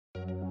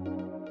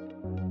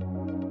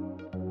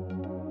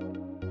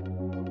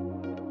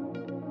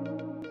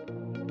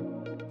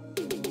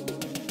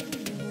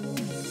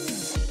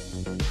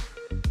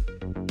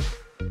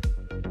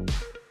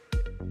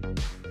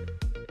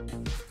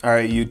All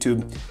right,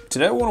 YouTube.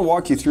 Today I want to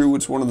walk you through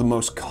what's one of the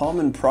most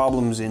common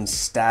problems in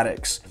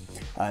statics,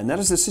 and that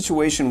is the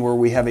situation where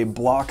we have a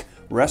block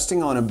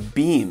resting on a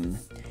beam,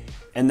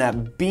 and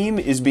that beam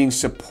is being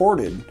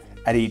supported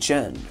at each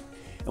end.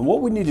 And what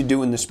we need to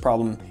do in this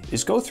problem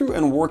is go through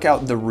and work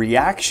out the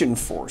reaction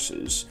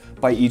forces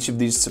by each of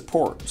these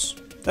supports.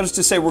 That is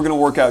to say, we're going to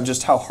work out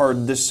just how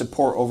hard this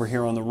support over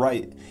here on the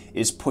right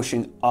is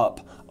pushing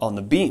up on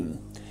the beam,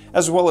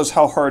 as well as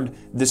how hard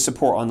this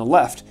support on the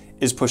left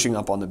is pushing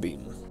up on the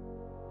beam.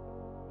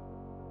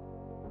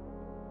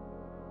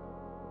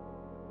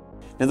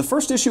 Now, the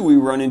first issue we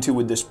run into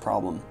with this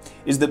problem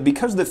is that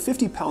because the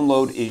 50-pound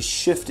load is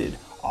shifted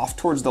off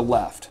towards the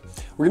left,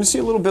 we're going to see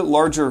a little bit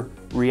larger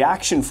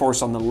reaction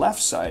force on the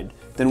left side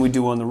than we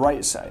do on the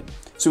right side.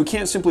 So we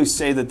can't simply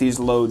say that these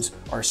loads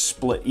are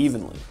split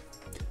evenly.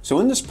 So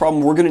in this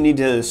problem, we're going to need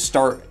to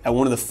start at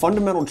one of the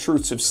fundamental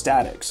truths of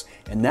statics,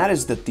 and that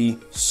is that the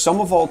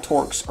sum of all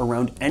torques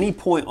around any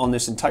point on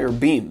this entire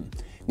beam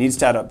needs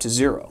to add up to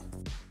 0.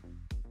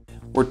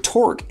 Where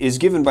torque is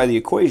given by the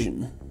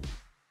equation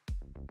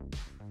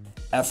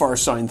Fr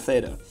sine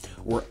theta,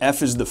 where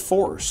F is the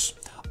force,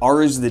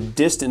 R is the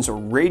distance or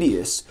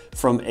radius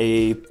from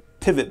a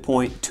pivot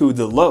point to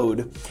the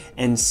load,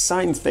 and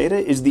sine theta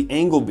is the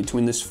angle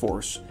between this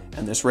force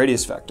and this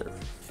radius vector.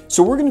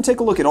 So we're going to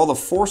take a look at all the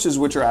forces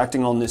which are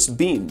acting on this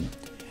beam,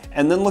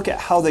 and then look at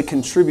how they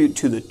contribute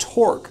to the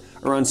torque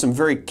around some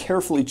very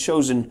carefully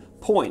chosen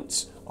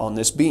points on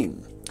this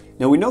beam.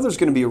 Now we know there's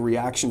going to be a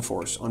reaction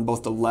force on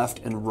both the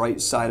left and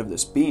right side of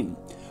this beam,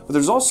 but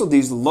there's also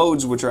these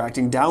loads which are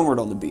acting downward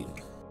on the beam.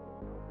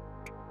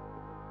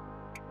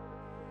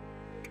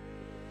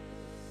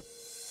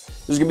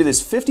 There's going to be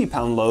this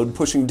 50-pound load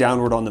pushing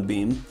downward on the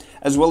beam,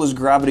 as well as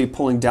gravity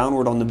pulling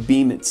downward on the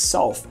beam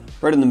itself,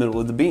 right in the middle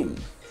of the beam.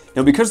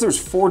 Now, because there's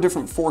 4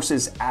 different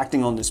forces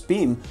acting on this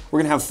beam, we're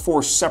going to have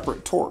 4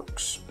 separate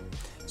torques.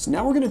 So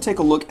now we're going to take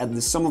a look at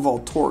the sum of all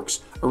torques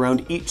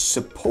around each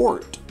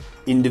support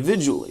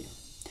individually.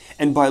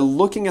 And by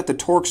looking at the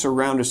torques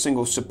around a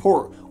single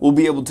support, we'll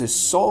be able to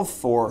solve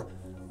for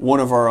one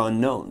of our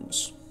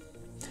unknowns.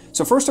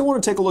 So first I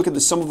want to take a look at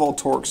the sum of all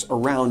torques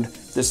around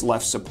this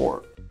left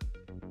support.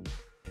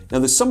 Now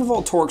the sum of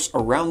all torques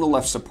around the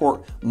left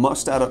support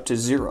must add up to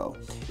 0.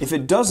 If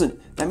it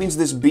doesn't, that means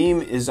this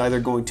beam is either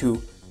going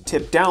to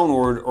tip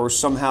downward or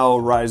somehow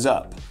rise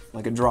up,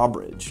 like a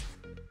drawbridge.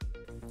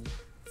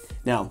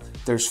 Now,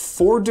 there's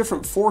 4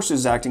 different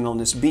forces acting on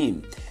this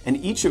beam,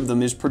 and each of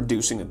them is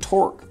producing a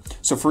torque.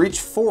 So for each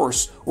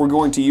force, we're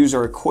going to use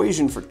our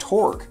equation for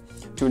torque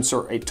to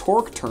insert a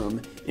torque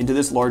term into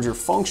this larger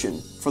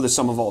function for the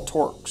sum of all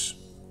torques.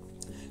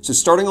 So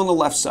starting on the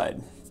left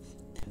side,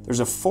 there's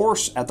a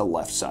force at the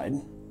left side,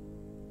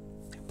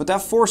 but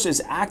that force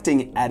is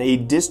acting at a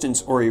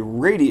distance or a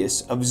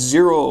radius of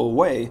 0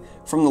 away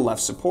from the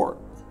left support.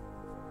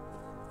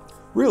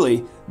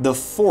 Really, the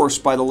force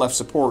by the left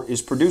support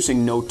is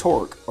producing no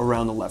torque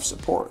around the left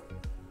support.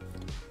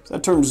 So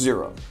that term's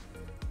 0.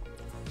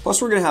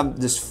 Plus we're going to have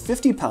this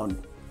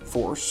 50-pound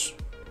force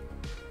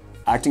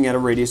acting at a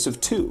radius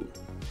of 2.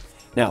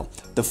 Now,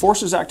 the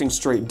force is acting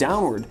straight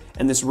downward,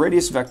 and this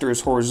radius vector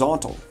is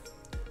horizontal.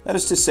 That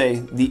is to say,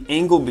 the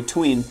angle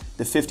between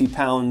the 50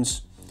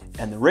 pounds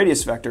and the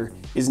radius vector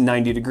is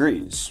 90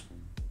 degrees.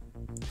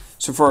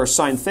 So for our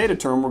sine theta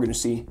term, we're going to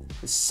see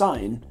the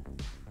sine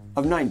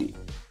of 90.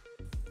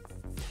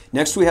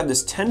 Next, we have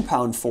this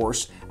 10-pound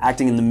force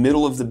acting in the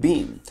middle of the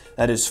beam.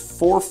 That is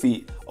 4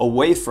 feet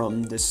away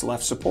from this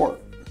left support.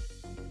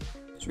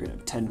 So we're going to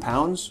have 10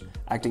 pounds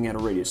acting at a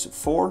radius of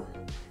 4.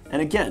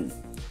 And again,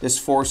 this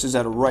force is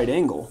at a right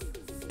angle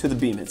to the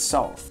beam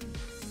itself.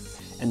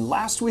 And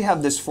last, we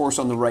have this force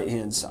on the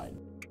right-hand side.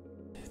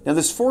 Now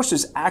this force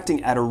is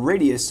acting at a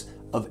radius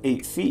of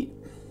 8 feet.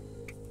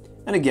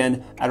 And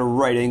again, at a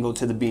right angle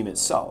to the beam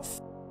itself.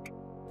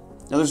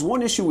 Now there's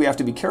one issue we have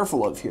to be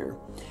careful of here,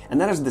 and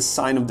that is the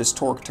sign of this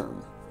torque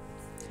term.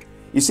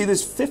 You see,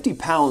 this 50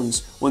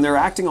 pounds, when they're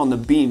acting on the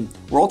beam,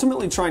 we're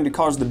ultimately trying to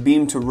cause the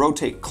beam to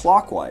rotate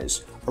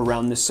clockwise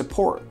around this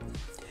support.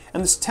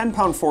 And this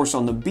 10-pound force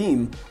on the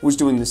beam was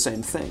doing the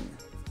same thing.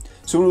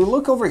 So when we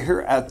look over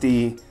here at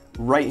the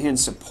right-hand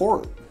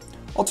support,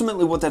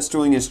 ultimately what that's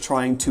doing is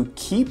trying to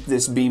keep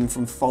this beam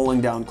from falling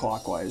down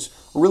clockwise,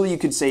 or really you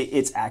could say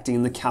it's acting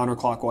in the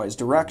counterclockwise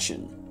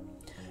direction.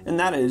 And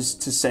that is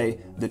to say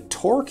the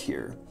torque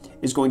here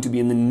is going to be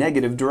in the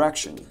negative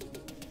direction.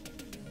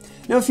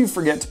 Now if you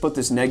forget to put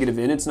this negative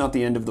in, it's not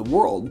the end of the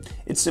world.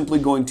 It's simply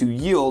going to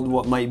yield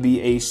what might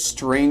be a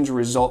strange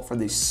result for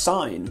the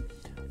sine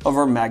of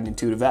our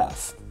magnitude of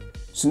F.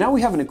 So now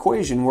we have an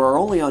equation where our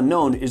only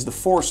unknown is the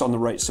force on the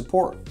right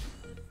support.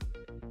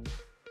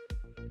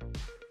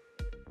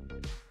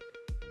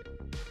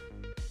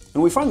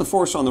 And we find the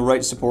force on the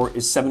right support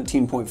is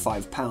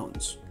 17.5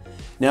 pounds.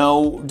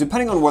 Now,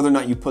 depending on whether or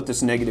not you put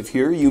this negative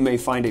here, you may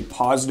find a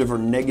positive or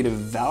negative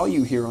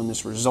value here on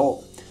this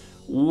result.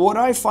 What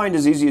I find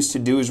is easiest to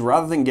do is,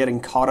 rather than getting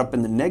caught up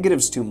in the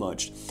negatives too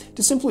much,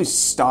 to simply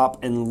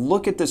stop and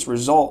look at this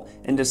result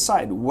and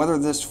decide whether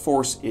this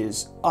force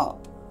is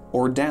up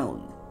or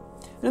down.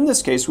 In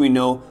this case, we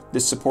know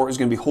this support is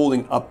going to be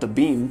holding up the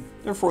beam,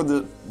 therefore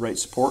the right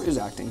support is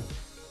acting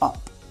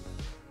up.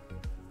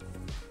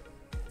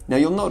 Now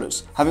you'll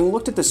notice, having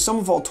looked at the sum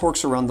of all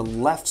torques around the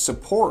left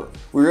support,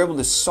 we were able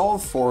to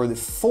solve for the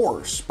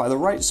force by the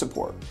right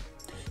support.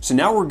 So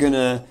now we're going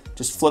to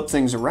just flip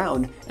things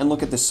around and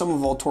look at the sum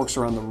of all torques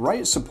around the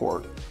right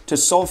support to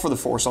solve for the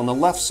force on the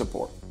left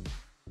support.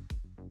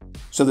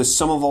 So the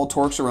sum of all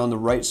torques around the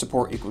right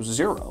support equals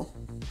 0.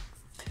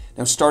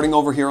 Now starting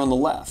over here on the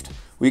left,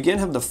 we again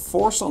have the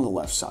force on the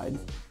left side,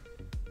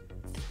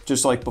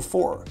 just like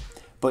before.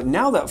 But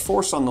now that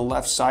force on the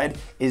left side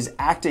is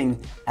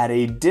acting at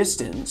a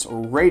distance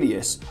or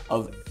radius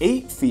of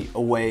 8 feet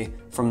away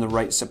from the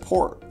right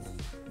support,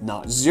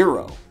 not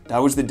 0. That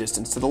was the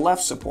distance to the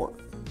left support.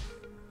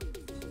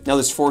 Now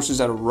this force is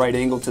at a right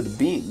angle to the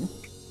beam, so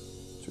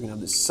we're going to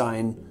have this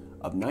sine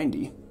of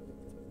 90,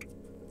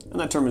 and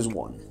that term is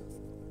 1.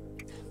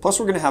 Plus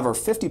we're going to have our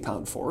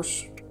 50-pound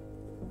force.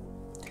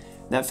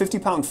 That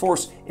 50-pound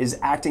force is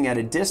acting at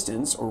a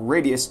distance or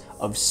radius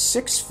of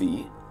 6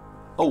 feet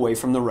away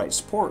from the right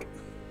support.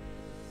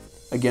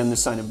 Again, the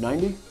sine of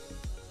 90,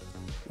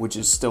 which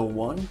is still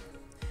 1.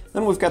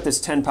 Then we've got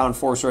this 10-pound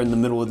force right in the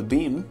middle of the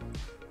beam.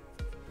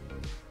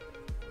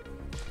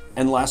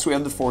 And last we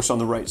have the force on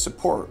the right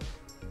support.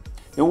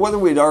 Now whether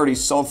we'd already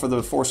solved for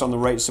the force on the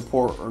right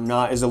support or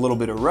not is a little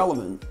bit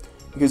irrelevant,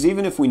 because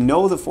even if we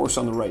know the force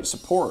on the right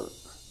support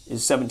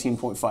is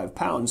 17.5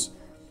 pounds,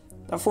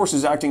 that force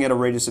is acting at a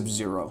radius of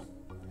 0.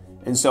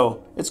 And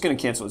so it's going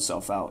to cancel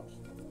itself out.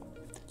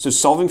 So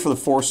solving for the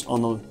force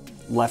on the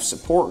left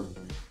support,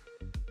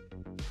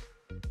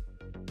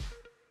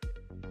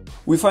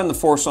 we find the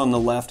force on the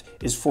left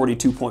is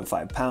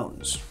 42.5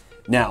 pounds.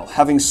 Now,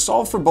 having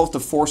solved for both the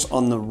force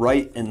on the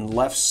right and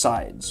left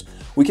sides,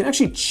 we can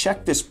actually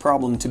check this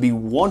problem to be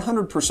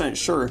 100%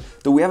 sure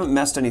that we haven't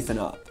messed anything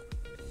up.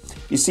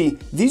 You see,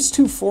 these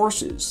two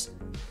forces,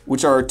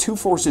 which are two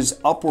forces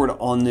upward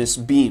on this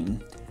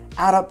beam,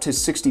 add up to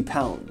 60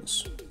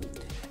 pounds.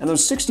 And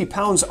those 60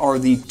 pounds are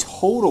the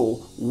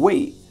total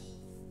weight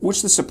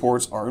which the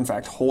supports are in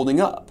fact holding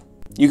up.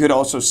 You could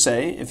also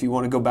say, if you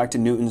want to go back to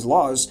Newton's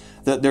laws,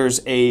 that there's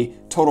a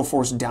total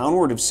force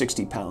downward of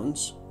 60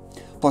 pounds,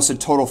 plus a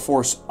total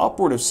force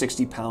upward of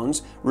 60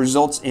 pounds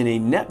results in a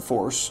net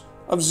force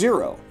of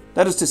 0.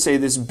 That is to say,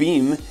 this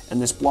beam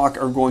and this block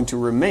are going to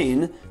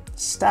remain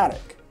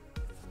static.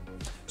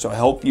 So I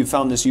hope you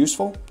found this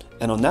useful,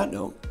 and on that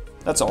note,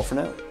 that's all for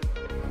now.